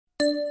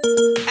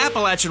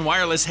Appalachian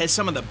Wireless has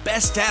some of the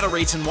best data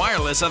rates in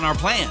wireless on our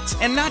plans,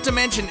 and not to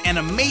mention an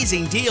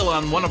amazing deal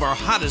on one of our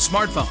hottest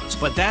smartphones.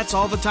 But that's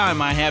all the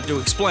time I have to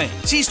explain.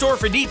 See store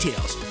for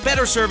details.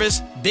 Better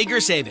service, bigger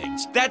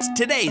savings. That's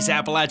today's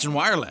Appalachian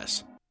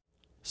Wireless.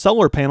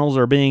 Solar panels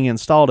are being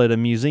installed at a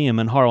museum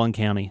in Harlan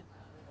County,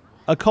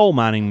 a coal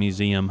mining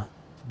museum.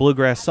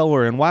 Bluegrass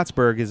Solar in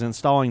Whitesburg is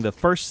installing the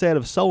first set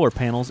of solar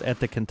panels at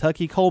the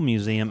Kentucky Coal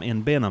Museum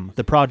in Benham.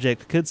 The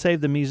project could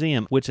save the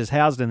museum, which is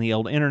housed in the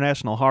old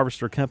International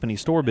Harvester Company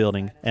store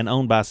building and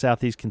owned by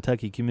Southeast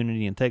Kentucky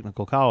Community and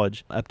Technical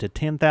College, up to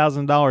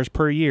 $10,000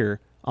 per year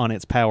on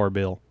its power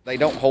bill. They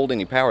don't hold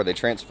any power. They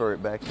transfer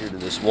it back here to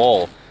this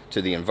wall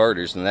to the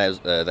inverters,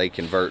 and they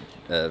convert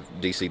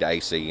DC to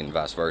AC and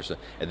vice versa,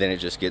 and then it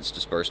just gets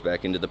dispersed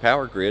back into the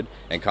power grid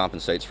and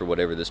compensates for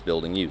whatever this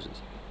building uses.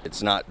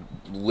 It's not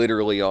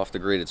literally off the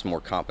grid, it's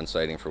more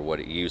compensating for what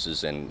it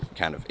uses and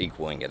kind of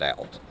equaling it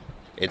out.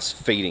 It's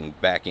feeding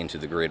back into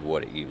the grid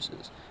what it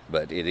uses,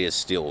 but it is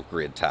still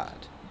grid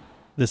tied.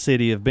 The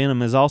city of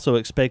Benham is also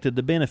expected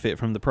to benefit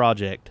from the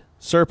project.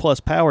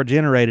 Surplus power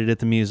generated at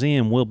the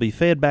museum will be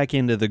fed back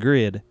into the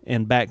grid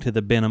and back to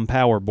the Benham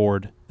Power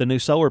Board. The new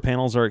solar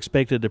panels are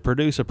expected to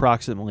produce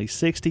approximately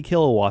 60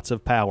 kilowatts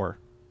of power.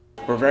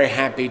 We're very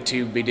happy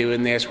to be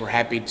doing this. We're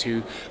happy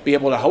to be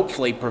able to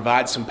hopefully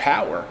provide some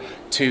power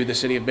to the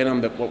city of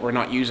Benham that what we're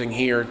not using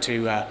here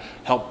to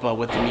help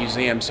with the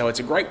museum. So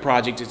it's a great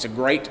project. It's a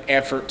great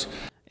effort.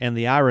 And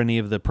the irony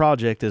of the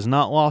project is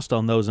not lost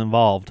on those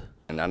involved.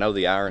 And I know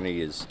the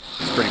irony is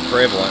pretty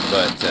prevalent,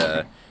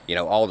 but you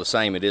know, all the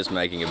same, it is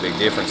making a big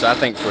difference. I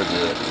think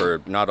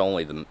for not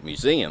only the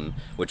museum,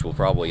 which will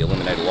probably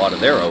eliminate a lot of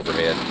their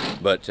overhead,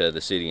 but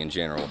the city in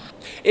general.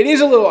 It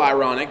is a little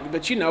ironic,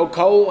 but you know,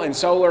 coal and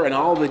solar and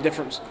all the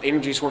different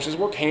energy sources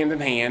work hand in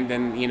hand.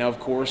 And you know, of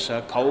course,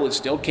 coal is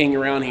still king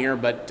around here.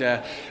 But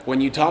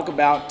when you talk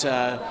about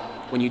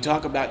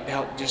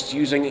just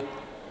using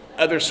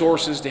other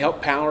sources to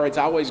help power, it's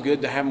always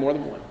good to have more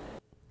than one.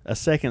 A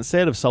second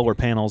set of solar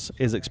panels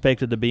is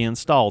expected to be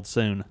installed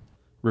soon.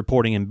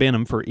 Reporting in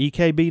Benham for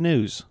EKB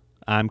News,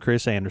 I'm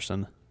Chris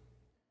Anderson.